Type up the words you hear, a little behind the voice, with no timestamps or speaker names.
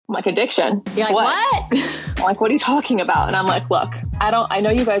I'm like, addiction? You're like, what? I'm like, what are you talking about? And I'm like, look, I know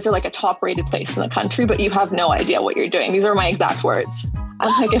you guys are like a top rated place in the country, but you have no idea what you're doing. These are my exact words. I'm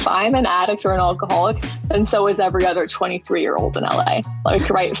like, if I'm an addict or an alcoholic, then so is every other 23-year-old in LA. Like,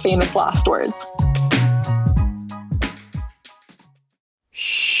 right, famous last words.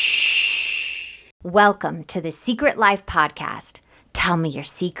 Shh. Welcome to the Secret Life Podcast. Tell me your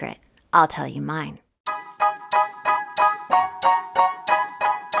secret. I'll tell you mine.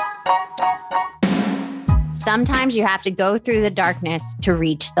 Sometimes you have to go through the darkness to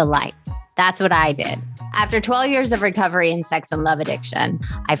reach the light. That's what I did. After 12 years of recovery in sex and love addiction,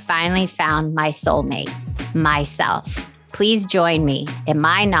 I finally found my soulmate, myself. Please join me in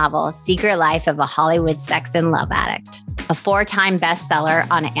my novel, Secret Life of a Hollywood Sex and Love Addict, a 4-time bestseller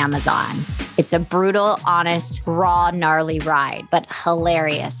on Amazon. It's a brutal, honest, raw, gnarly ride, but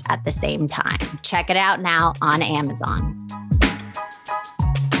hilarious at the same time. Check it out now on Amazon.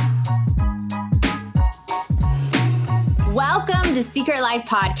 Welcome to Secret Life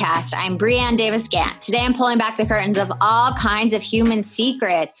Podcast. I'm Brianne Davis-Gant. Today I'm pulling back the curtains of all kinds of human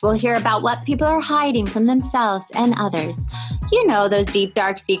secrets. We'll hear about what people are hiding from themselves and others. You know, those deep,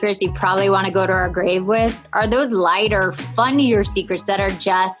 dark secrets you probably want to go to our grave with? Are those lighter, funnier secrets that are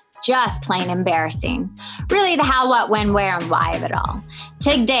just plain embarrassing? Really the how, what, when, where, and why of it all.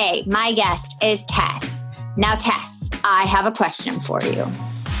 Today, my guest is Tess. Now, Tess, I have a question for you.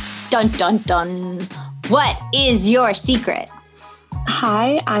 Dun, dun, dun. What is your secret?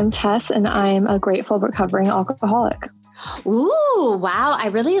 Hi, I'm Tess, and I'm a grateful recovering alcoholic. Ooh, wow. I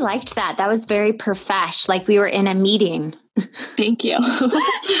really liked that. That was very profesh, like we were in a meeting. Thank you.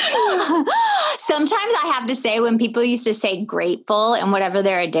 Sometimes I have to say, when people used to say grateful and whatever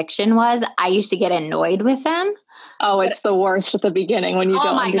their addiction was, I used to get annoyed with them. Oh, it's the worst at the beginning when you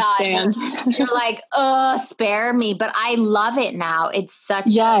don't understand. God. You're like, spare me. But I love it now. It's such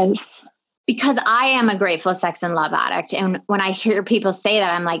yes. Because I am a grateful sex and love addict. And when I hear people say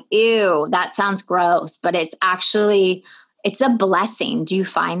that, I'm like, ew, that sounds gross. But it's a blessing. Do you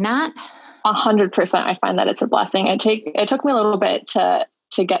find that? 100%. I find that it's a blessing. It took me a little bit to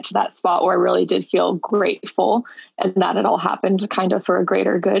get to that spot where I really did feel grateful and that it all happened kind of for a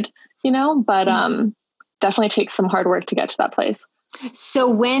greater good, but definitely takes some hard work to get to that place. So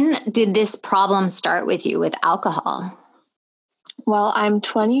when did this problem start with you with alcohol? Well, I'm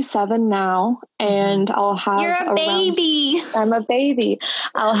 27 now, and I'll have You're a baby. I'm a baby.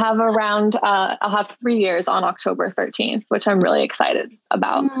 I'll have 3 years on October 13th, which I'm really excited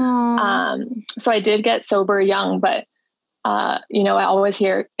about. So I did get sober young, but, I always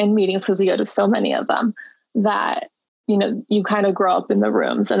hear in meetings, because we go to so many of them, that, you kind of grow up in the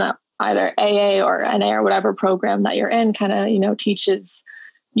rooms, and that either AA or NA or whatever program that you're in kind of, teaches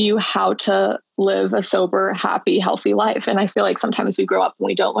you how to live a sober, happy, healthy life. And I feel like sometimes we grow up and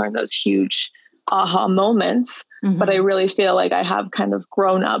we don't learn those huge aha moments, but I really feel like I have kind of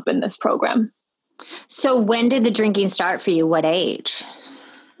grown up in this program. So when did the drinking start for you? What age?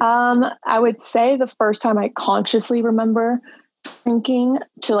 I would say the first time I consciously remember drinking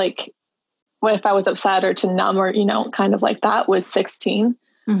to if I was upset or to numb or, kind of like that was 16,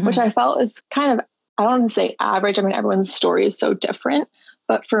 which I felt is kind of, I don't want to say average. I mean, everyone's story is so different.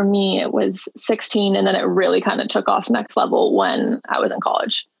 But for me, it was 16, and then it really kind of took off next level when I was in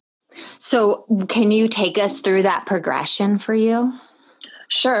college. So can you take us through that progression for you?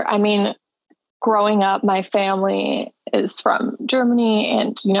 Sure. I mean, growing up, my family is from Germany,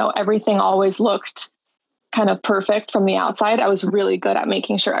 and, everything always looked kind of perfect from the outside. I was really good at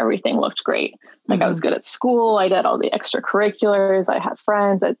making sure everything looked great. I was good at school. I did all the extracurriculars. I had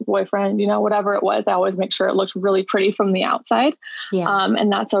friends, I had a boyfriend, whatever it was. I always make sure it looked really pretty from the outside. Yeah.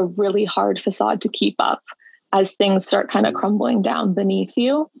 And that's a really hard facade to keep up as things start kind of crumbling down beneath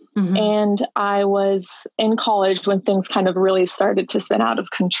you. And I was in college when things kind of really started to spin out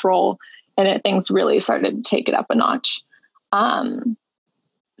of control, and things really started to take it up a notch.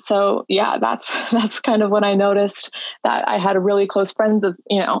 So yeah, that's kind of when I noticed that I had a really close friends of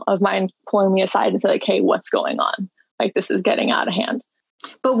mine pulling me aside and say like, hey, what's going on? Like, this is getting out of hand.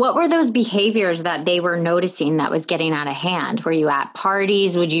 But what were those behaviors that they were noticing that was getting out of hand? Were you at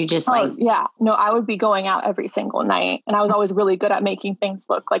parties? Would you just yeah, no, I would be going out every single night, and I was always really good at making things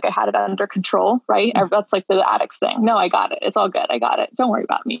look like I had it under control. Right. That's like the addicts thing. No, I got it. It's all good. I got it. Don't worry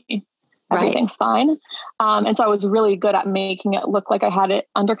about me. Everything's fine. And so I was really good at making it look like I had it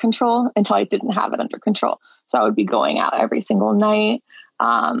under control until I didn't have it under control. So I would be going out every single night.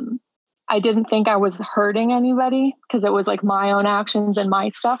 I didn't think I was hurting anybody because it was like my own actions and my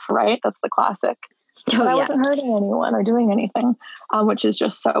stuff, right? That's the classic but I wasn't hurting anyone or doing anything, which is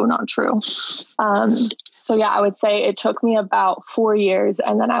just so not true. So yeah, I would say it took me about 4 years.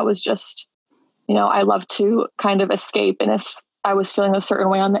 And then I was just, I love to kind of escape. And if I was feeling a certain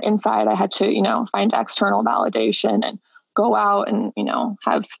way on the inside, I had to, find external validation and go out and,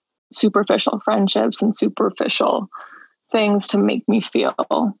 have superficial friendships and superficial things to make me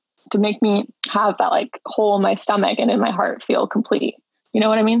have that like hole in my stomach and in my heart feel complete. You know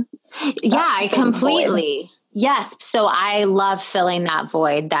what I mean? Yeah, I completely. Yes. So I love filling that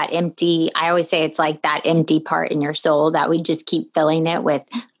void, that empty. I always say it's like that empty part in your soul that we just keep filling it with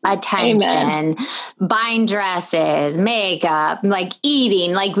attention, Amen. Buying dresses, makeup, like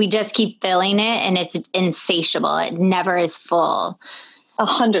eating, like we just keep filling it and it's insatiable. It never is full.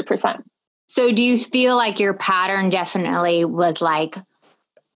 100%. So do you feel like your pattern definitely was like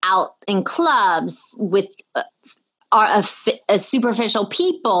out in clubs with a superficial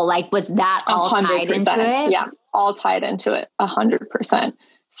people? Like, was that all 100%. Tied into it? Yeah, all tied into it, 100%.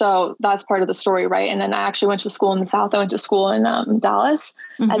 So that's part of the story, right? And then I actually went to school in the South. I went to school in Dallas,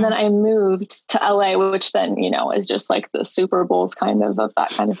 and then I moved to LA, which then, is just like the Super Bowls kind of that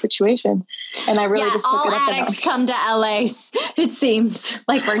kind of situation. And I really just took it up. All addicts come to LA. It seems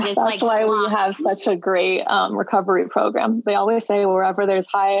like we're just that's why we have such a great recovery program. They always say wherever there's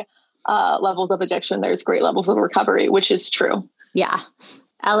high levels of addiction, there's great levels of recovery, which is true. Yeah.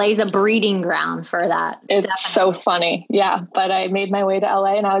 LA's a breeding ground for that. It's definitely so funny. Yeah. But I made my way to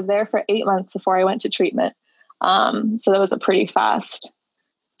LA and I was there for 8 months before I went to treatment. So that was a pretally fast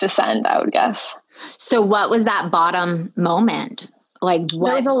descent, I would guess. So what was that bottom moment? Like what?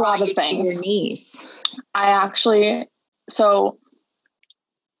 There was a lot of things. Your knees. I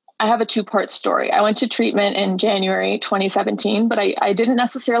have a 2-part story. I went to treatment in January 2017, but I didn't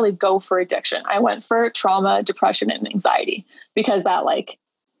necessarily go for addiction. I went for trauma, depression, and anxiety because that like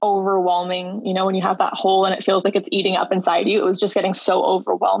overwhelming, when you have that hole and it feels like it's eating up inside you, it was just getting so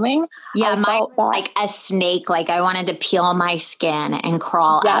overwhelming. Yeah, like a snake, like I wanted to peel my skin and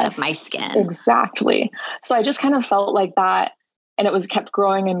crawl out of my skin. Exactly. So I just kind of felt like that. And it was kept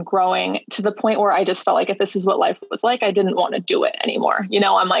growing and growing to the point where I just felt like if this is what life was like, I didn't want to do it anymore.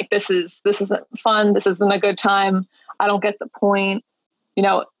 I'm like, this isn't fun. This isn't a good time. I don't get the point,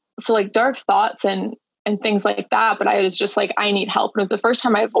 so like dark thoughts and things like that. But I was just like, I need help. And it was the first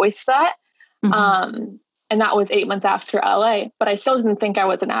time I voiced that. And that was 8 months after LA, but I still didn't think I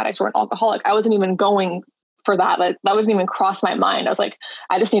was an addict or an alcoholic. I wasn't even going for that. Like that wasn't even cross my mind. I was like,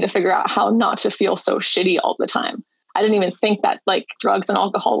 I just need to figure out how not to feel so shitty all the time. I didn't even think that like drugs and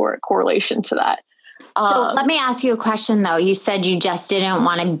alcohol were a correlation to that. So let me ask you a question though. You said you just didn't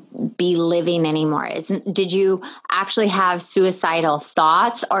want to be living anymore. Did you actually have suicidal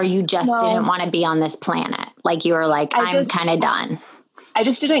thoughts or you just didn't want to be on this planet? Like you were like, I'm kind of done. I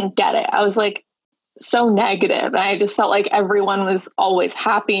just didn't get it. I was like so negative and I just felt like everyone was always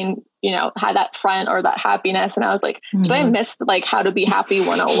happy and, had that front or that happiness. And I was like, did I miss like how to be happy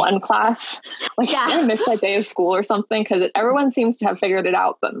 101 class? Like did I miss that day of school or something? Cause everyone seems to have figured it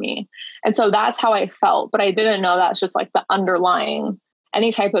out but me. And so that's how I felt, but I didn't know that's just like the underlying,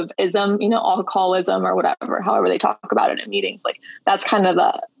 any type of ism, alcoholism or whatever, however they talk about it in meetings. Like that's kind of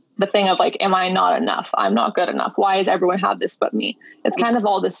the thing of like, am I not enough? I'm not good enough. Why does everyone have this but me? It's kind of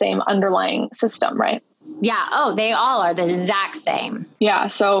all the same underlying system, right? Yeah. Oh, they all are the exact same. Yeah.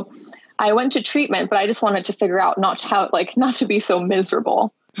 So I went to treatment, but I just wanted to figure out not to be so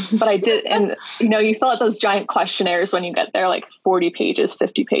miserable. But I did. And, you fill out those giant questionnaires when you get there, like 40 pages,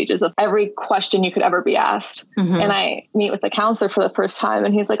 50 pages of every question you could ever be asked. And I meet with the counselor for the first time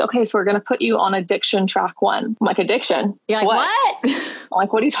and he's like, okay, so we're going to put you on addiction track 1. I'm like, addiction? You're like, what? I'm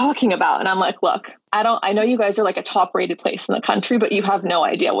like, what are you talking about? And I'm like, look, I know you guys are like a top rated place in the country, but you have no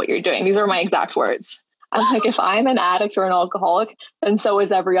idea what you're doing. These are my exact words. I'm like, if I'm an addict or an alcoholic, then so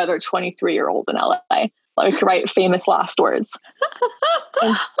is every other 23-year-old in LA. Like, right, famous last words. Oh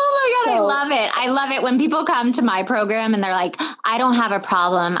my God, I love it. I love it when people come to my program and they're like, I don't have a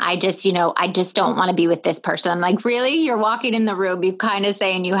problem. I just don't want to be with this person. I'm like, really? You're walking in the room, you kind of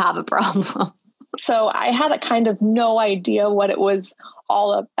saying you have a problem. So I had a kind of no idea what it was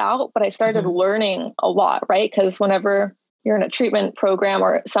all about, but I started learning a lot, right? Because whenever you're in a treatment program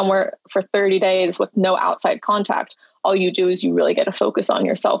or somewhere for 30 days with no outside contact, all you do is you really get to focus on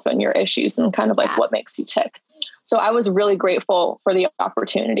yourself and your issues and kind of like what makes you tick. So I was really grateful for the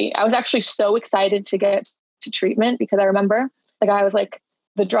opportunity. I was actually so excited to get to treatment because I remember the guy was like,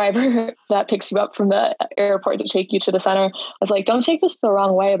 the driver that picks you up from the airport to take you to the center was like, don't take this the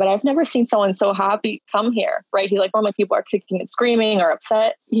wrong way, but I've never seen someone so happy come here. Right. He's like, normally people are kicking and screaming or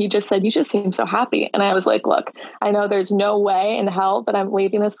upset. He just said, you just seem so happy. And I was like, look, I know there's no way in hell that I'm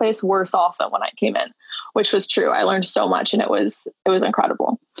leaving this place worse off than when I came in, which was true. I learned so much and it was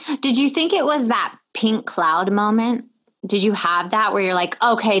incredible. Did you think it was that pink cloud moment? Did you have that where you're like,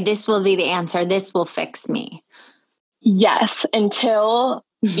 okay, this will be the answer. This will fix me? Yes, until,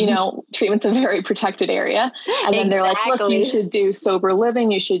 treatment's a very protected area. And then they're like, look, you should do sober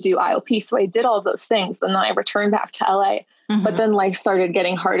living. You should do IOP. So I did all those things. And then I returned back to LA, but then life started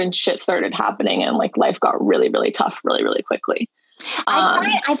getting hard and shit started happening. And like life got really, really tough, really, really quickly.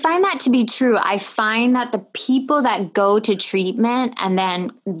 I find that to be true. I find that the people that go to treatment and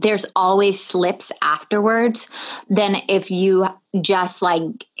then there's always slips afterwards, then if you just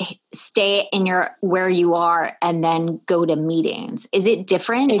like stay in where you are and then go to meetings. Is it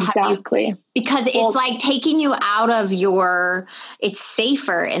different? Exactly. Because it's like taking you out of it's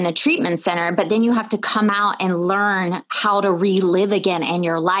safer in the treatment center, but then you have to come out and learn how to relive again in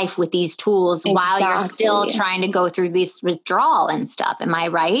your life with these tools while you're still trying to go through this withdrawal and stuff. Am I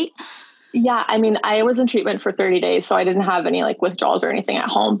right? Yeah. I mean, I was in treatment for 30 days, so I didn't have any like withdrawals or anything at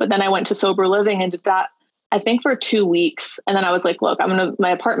home, but then I went to sober living and did that, I think for 2 weeks. And then I was like, look, my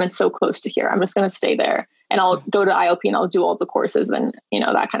apartment's so close to here. I'm just going to stay there and I'll go to IOP and I'll do all the courses and,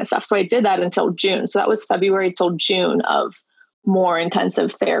 that kind of stuff. So I did that until June. So that was February till June of more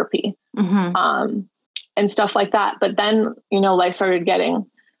intensive therapy, and stuff like that. But then, life started getting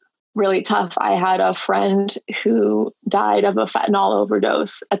really tough. I had a friend who died of a fentanyl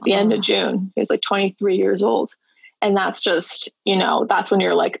overdose at the end of June. He was like 23 years old. And that's just, that's when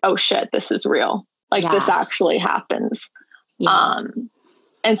you're like, oh shit, this is real. Like this actually happens. Yeah.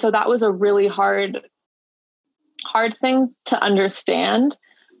 And so that was a really hard thing to understand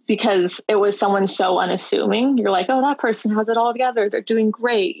because it was someone so unassuming. You're like, oh, that person has it all together. They're doing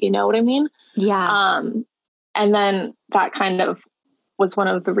great. You know what I mean? Yeah. And then that kind of was one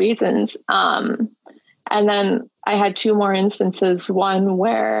of the reasons. And then I had 2 more instances. One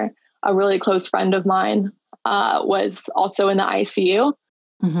where a really close friend of mine was also in the ICU.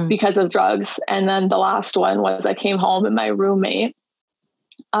 Because of drugs. And then the last one was I came home and my roommate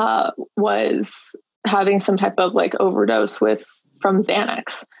was having some type of like overdose from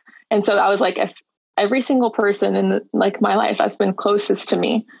Xanax. And so I was like, if every single person in like my life that's been closest to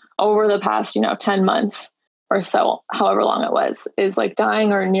me over the past, 10 months or so, however long it was, is like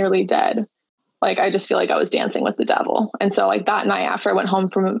dying or nearly dead, like, I just feel like I was dancing with the devil. And so like that night after I went home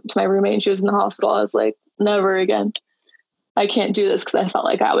to my roommate and she was in the hospital, I was like, never again. I can't do this because I felt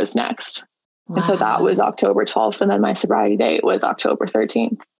like I was next. Wow. And so that was October 12th. And then my sobriety date was October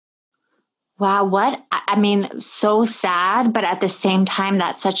 13th. Wow. I mean, so sad, but at the same time,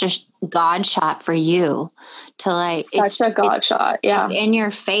 that's such a God shot for you to like. Such a God shot. Yeah. It's in your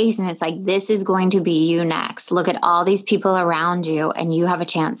face and it's like, this is going to be you next. Look at all these people around you and you have a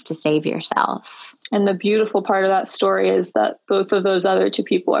chance to save yourself. And the beautiful part of that story is that both of those other 2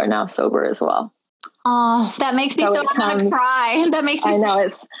 people are now sober as well. Oh, that makes me so want to cry. That makes me. I know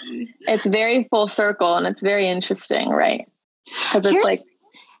it's very full circle and it's very interesting, right? Because it's like.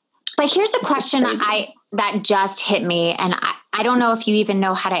 But here's a question that just hit me, and I don't know if you even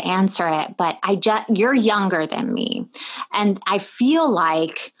know how to answer it. But you're younger than me, and I feel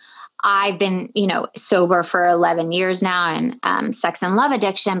like I've been sober for 11 years now, and sex and love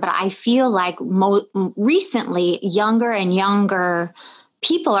addiction. But I feel like recently, younger and younger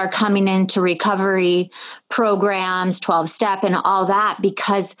people are coming into recovery programs, 12-step and all that,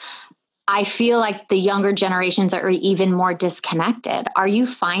 because I feel like the younger generations are even more disconnected. Are you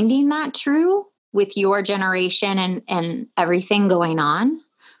finding that true with your generation and everything going on?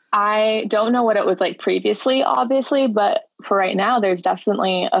 I don't know what it was like previously, obviously, but for right now, there's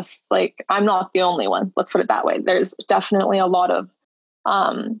definitely I'm not the only one. Let's put it that way. There's definitely a lot of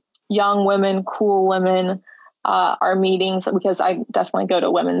young women, cool women, our meetings, because I definitely go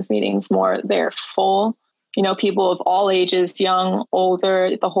to women's meetings more. They're full, people of all ages, young,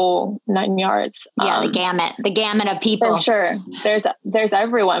 older, the whole 9 yards. Yeah, the gamut of people. For sure. There's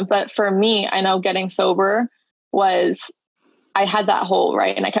everyone. But for me, I know getting sober I had that hole,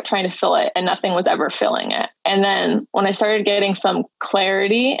 right? And I kept trying to fill it and nothing was ever filling it. And then when I started getting some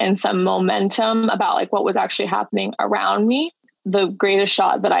clarity and some momentum about like what was actually happening around me, the greatest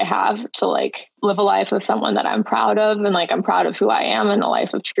shot that I have to like live a life of someone that I'm proud of and like I'm proud of who I am and a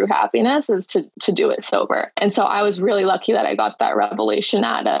life of true happiness is to do it sober. And so I was really lucky that I got that revelation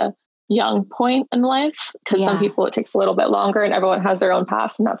at a young point in life, because some people it takes a little bit longer and everyone has their own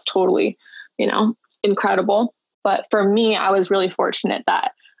path, and that's totally, incredible. But for me, I was really fortunate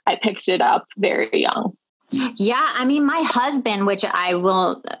that I picked it up very young. Yeah. I mean, my husband,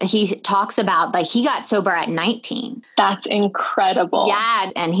 he talks about, but he got sober at 19. That's incredible. Yeah.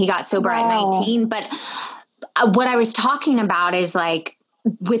 And he got sober at 19. But what I was talking about is like,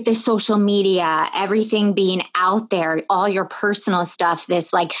 with the social media, everything being out there, all your personal stuff,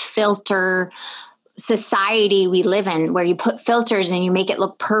 this like filter society we live in where you put filters and you make it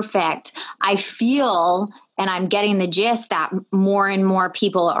look perfect. I feel, and I'm getting the gist, that more and more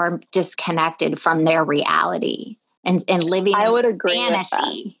people are disconnected from their reality and living I would in agree fantasy.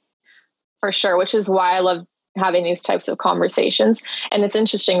 With that, for sure, which is why I love having these types of conversations. And it's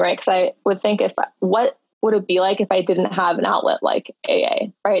interesting, right? Because I would think what would it be like if I didn't have an outlet like AA,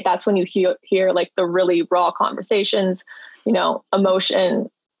 right? That's when you hear like the really raw conversations, emotion,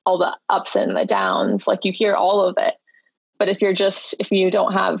 all the ups and the downs, like you hear all of it. But if you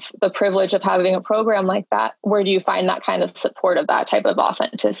don't have the privilege of having a program like that, where do you find that kind of support of that type of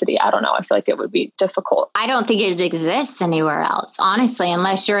authenticity? I don't know. I feel like it would be difficult. I don't think it exists anywhere else, honestly,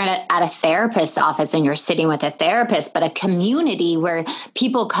 unless you're at a therapist's office and you're sitting with a therapist, but a community where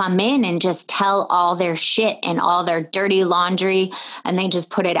people come in and just tell all their shit and all their dirty laundry, and they just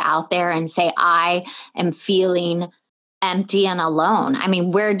put it out there and say, I am feeling empty and alone. I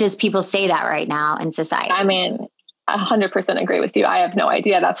mean, where does people say that right now in society? I mean, 100% agree with you. I have no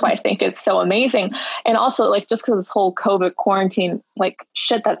idea. That's why I think it's so amazing. And also like, just because this whole COVID quarantine, like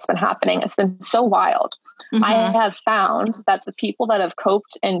shit that's been happening, it's been so wild. Mm-hmm. I have found that the people that have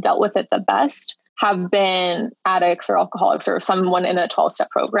coped and dealt with it the best have been addicts or alcoholics or someone in a 12-step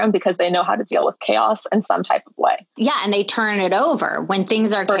program, because they know how to deal with chaos in some type of way. Yeah. And they turn it over when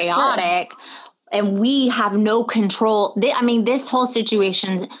things are chaotic. Sure. And we have no control. This whole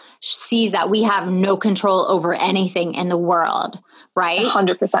situation sees that we have no control over anything in the world, right?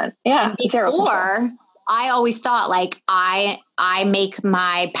 100%. Yeah. And before, I always thought like I make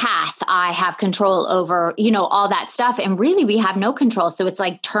my path. I have control over, all that stuff. And really we have no control. So it's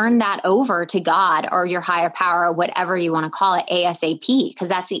like, turn that over to God or your higher power, or whatever you want to call it, ASAP, because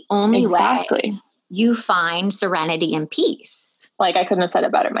that's the only way you find serenity and peace. Like, I couldn't have said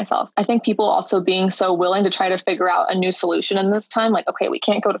it better myself. I think people also being so willing to try to figure out a new solution in this time. Like, okay, we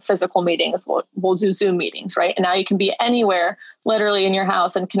can't go to physical meetings. We'll do Zoom meetings, right? And now you can be anywhere, literally in your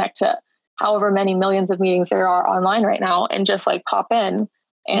house, and connect to however many millions of meetings there are online right now, and just like pop in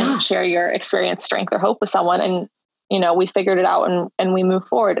and share your experience, strength, or hope with someone. And, we figured it out and we move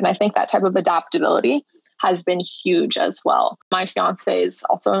forward. And I think that type of adaptability has been huge as well. My fiance is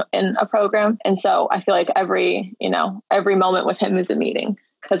also in a program. And so I feel like every moment with him is a meeting,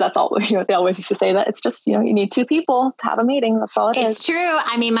 because that's all, they always used to say that it's just, you need two people to have a meeting. That's all it is. It's true.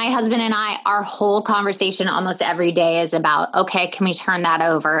 I mean, my husband and I, our whole conversation almost every day is about, okay, can we turn that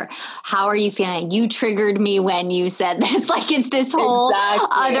over? How are you feeling? You triggered me when you said this, like it's this whole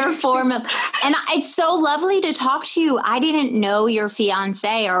other form of, and it's so lovely to talk to you. I didn't know your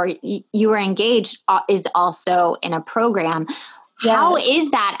fiance or you were engaged is also in a program. Yes. How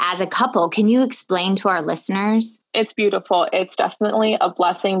is that as a couple? Can you explain to our listeners? It's beautiful. It's definitely a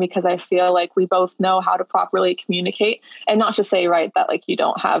blessing, because I feel like we both know how to properly communicate, and not to say, right, that like you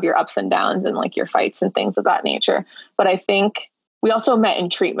don't have your ups and downs and like your fights and things of that nature. But I think we also met in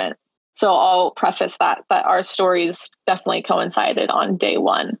treatment. So I'll preface that our stories definitely coincided on day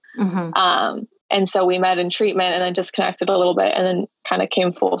one. Mm-hmm. And so we met in treatment and then disconnected a little bit and then kind of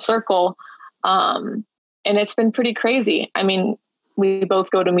came full circle. And it's been pretty crazy. I mean, we both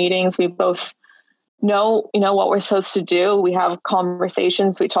go to meetings. We both know, what we're supposed to do. We have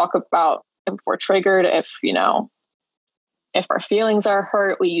conversations. We talk about if we're triggered, if our feelings are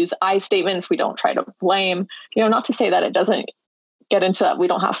hurt. We use I statements. We don't try to blame, not to say that it doesn't get into, we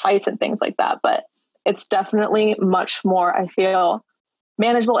don't have fights and things like that, but it's definitely much more, I feel,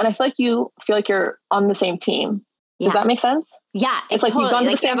 manageable. And I feel like you're on the same team. Yeah. Does that make sense? Yeah. It's like, you've gone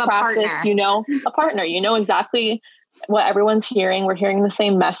to the same practice, a partner, exactly what everyone's hearing. We're hearing the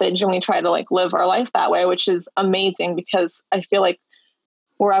same message, and we try to like live our life that way, which is amazing, because I feel like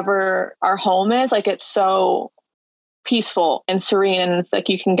wherever our home is, like it's so peaceful and serene. And it's like,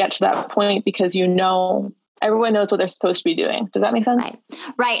 you can get to that point because everyone knows what they're supposed to be doing. Does that make sense?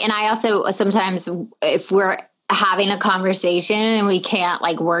 Right. And I also sometimes, if we're having a conversation and we can't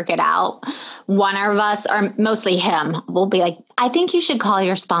like work it out, one of us, or mostly him, will be like, I think you should call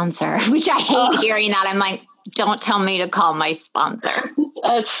your sponsor, which I hate hearing that. I'm like, don't tell me to call my sponsor.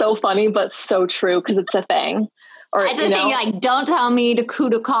 It's so funny, but so true, because it's a thing. Or it's a thing, like, don't tell me who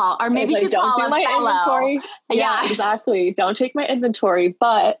to call, or maybe you should don't call do my fellow. inventory. Yeah, exactly. Don't take my inventory.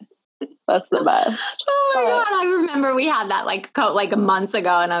 But That's the best. Oh my God. I remember we had that like months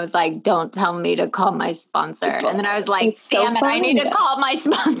ago and I was like, don't tell me to call my sponsor. And then I was like, damn it, I need to call my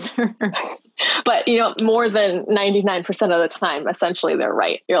sponsor. But, more than 99% of the time, essentially they're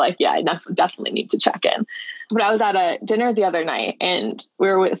right. You're like, yeah, I definitely need to check in. But I was at a dinner the other night and we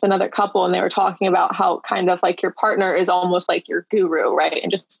were with another couple and they were talking about how kind of like your partner is almost like your guru, right? And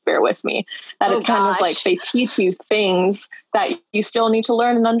just bear with me that it's kind of like they teach you things that you still need to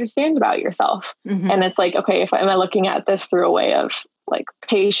learn and understand about yourself. Mm-hmm. And it's like, okay, am I looking at this through a way of like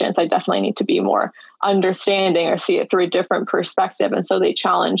patience? I definitely need to be more understanding or see it through a different perspective. And so they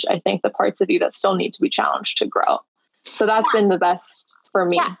challenge, I think, the parts of you that still need to be challenged to grow. So that's been the best for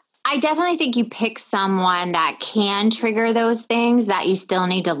me. Yeah. I definitely think you pick someone that can trigger those things that you still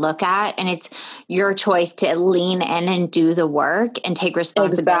need to look at. And it's your choice to lean in and do the work and take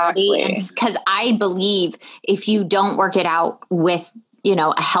responsibility. Exactly. Because I believe if you don't work it out with,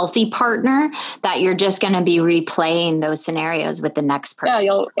 a healthy partner, that you're just going to be replaying those scenarios with the next person.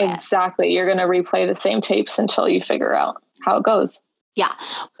 Yeah, exactly. You're going to replay the same tapes until you figure out how it goes. Yeah.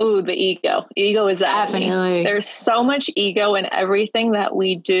 Ooh, the ego. Ego is definitely. There's so much ego in everything that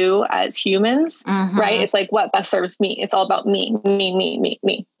we do as humans, right? It's like what best serves me. It's all about me,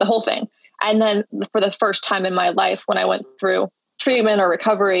 the whole thing. And then for the first time in my life, when I went through treatment or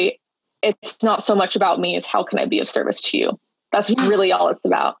recovery, it's not so much about me. It's how can I be of service to you? That's really all it's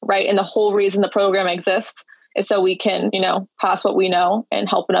about, right? And the whole reason the program exists is so we can, pass what we know and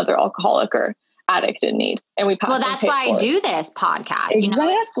help another alcoholic or addict in need. And that's why I do this podcast.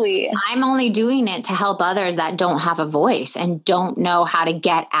 Exactly. I'm only doing it to help others that don't have a voice and don't know how to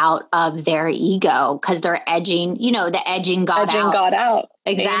get out of their ego because they're edging, the edging got out.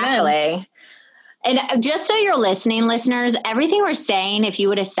 Exactly. Amen. And just so you're listeners, everything we're saying, if you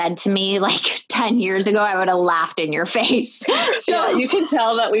would have said to me like 10 years ago, I would have laughed in your face. So you can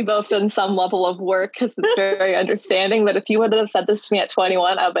tell that we both done some level of work because it's very understanding. But if you would have said this to me at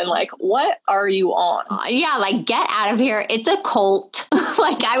 21, I've been like, what are you on? Yeah, like get out of here. It's a cult.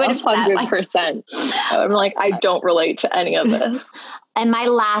 Like I would have 100%. said. I'm like, I don't relate to any of this. And my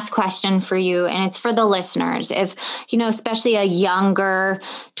last question for you, and it's for the listeners, if, especially a younger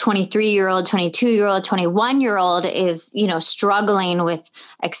 23-year-old, 22-year-old, 21-year-old is, struggling with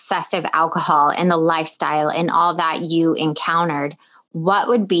excessive alcohol and the lifestyle and all that you encountered, what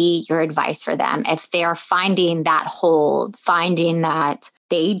would be your advice for them if they're finding that hole, finding that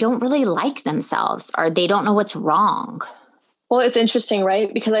they don't really like themselves or they don't know what's wrong? Well, it's interesting,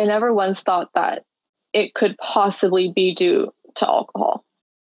 right? Because I never once thought that it could possibly be due to alcohol.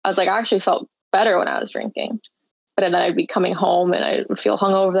 I was like, I actually felt better when I was drinking, but then I'd be coming home and I would feel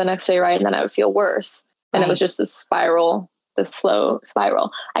hungover the next day. Right. And then I would feel worse. And it was just this slow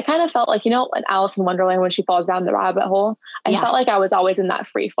spiral. I kind of felt like, in Alice in Wonderland, when she falls down the rabbit hole, I felt like I was always in that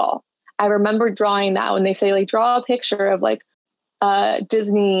free fall. I remember drawing that when they say like, draw a picture of like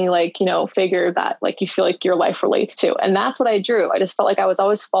Disney, like, figure that like, you feel like your life relates to. And that's what I drew. I just felt like I was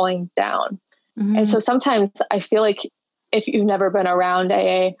always falling down. Mm-hmm. And so sometimes I feel like if you've never been around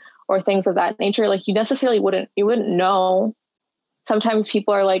AA or things of that nature, like you necessarily wouldn't know. Sometimes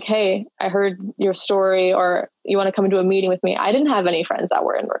people are like, hey, I heard your story, or you want to come into a meeting with me. I didn't have any friends that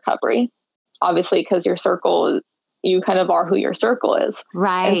were in recovery, obviously, because your circle, you kind of are who your circle is.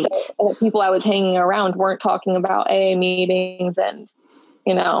 Right. And so the people I was hanging around weren't talking about AA meetings and,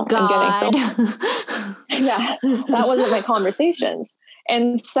 and getting so, yeah, that wasn't my conversations.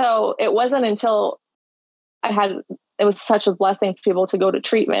 And so it wasn't until it was such a blessing to be able to go to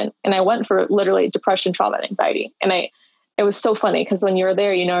treatment. And I went for literally depression, trauma, and anxiety. And it was so funny because when you're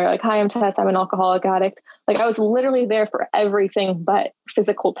there, you're like, hi, I'm Tess. I'm an alcoholic addict. Like I was literally there for everything but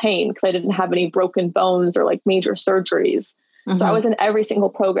physical pain because I didn't have any broken bones or like major surgeries. Mm-hmm. So I was in every single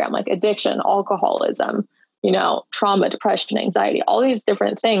program, like addiction, alcoholism, trauma, depression, anxiety, all these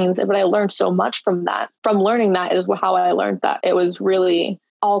different things. But I learned so much from that. From learning that is how I learned that it was really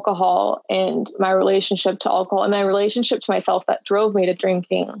alcohol and my relationship to alcohol and my relationship to myself that drove me to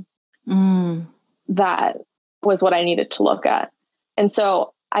drinking. That was what I needed to look at. And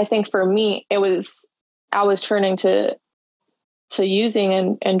so I think for me, I was turning to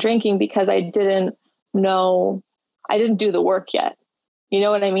using and drinking because I didn't do the work yet. You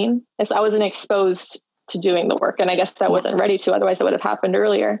know what I mean? I wasn't exposed to doing the work. And I guess I wasn't ready to, otherwise it would have happened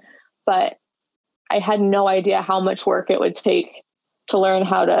earlier. But I had no idea how much work it would take to learn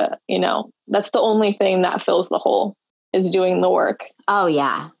how to, that's the only thing that fills the hole is doing the work. Oh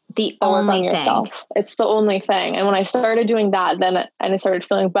yeah. The only thing. It's the only thing. And when I started doing that, and I started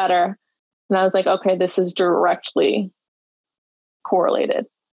feeling better and I was like, okay, this is directly correlated.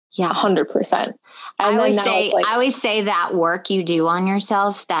 Yeah. 100%. I always say that work you do on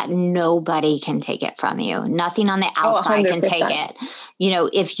yourself, that nobody can take it from you. Nothing on the outside can take it. You know,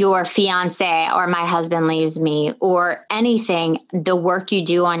 if your fiance or my husband leaves me or anything, the work you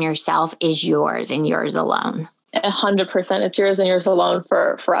do on yourself is yours and yours alone. 100%. It's yours and yours alone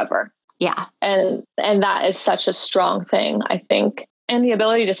for forever. Yeah. And that is such a strong thing, I think. And the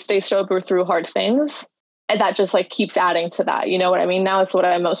ability to stay sober through hard things, and that just like keeps adding to that. You know what I mean? Now it's what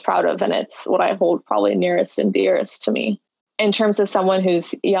I'm most proud of. And it's what I hold probably nearest and dearest to me. In terms of someone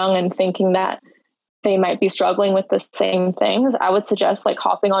who's young and thinking that they might be struggling with the same things, I would suggest like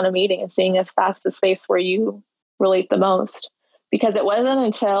hopping on a meeting and seeing if that's the space where you relate the most. Because it wasn't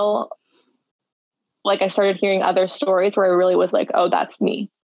until like I started hearing other stories where I really was like, oh, that's me.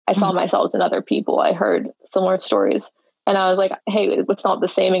 I saw myself in other people. I heard similar stories and I was like, hey, it's not the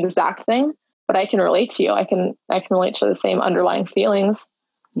same exact thing, but I can relate to you. I can relate to the same underlying feelings.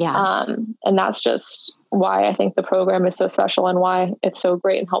 Yeah. And that's just why I think the program is so special and why it's so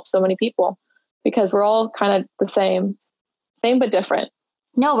great and helps so many people, because we're all kind of the same, but different.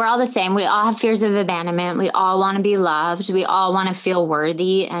 No, we're all the same. We all have fears of abandonment. We all want to be loved. We all want to feel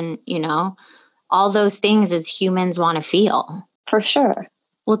worthy. And, you know, all those things as humans want to feel. For sure.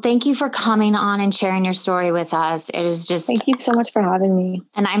 Well, thank you for coming on and sharing your story with us. It is just... Thank you so much for having me.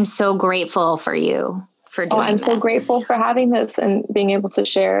 And I'm so grateful for you for doing I'm this. so grateful for having this and being able to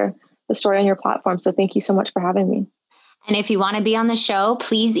share the story on your platform. So thank you so much for having me. And if you want to be on the show,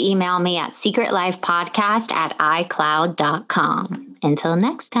 please email me at secretlifepodcast@icloud.com. Until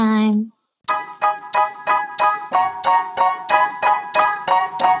next time.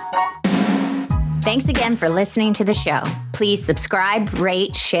 Thanks again for listening to the show. Please subscribe,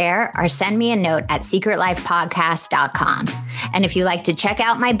 rate, share, or send me a note at secretlifepodcast.com. And if you like to check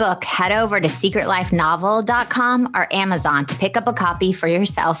out my book, head over to secretlifenovel.com or Amazon to pick up a copy for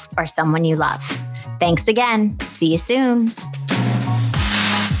yourself or someone you love. Thanks again. See you soon.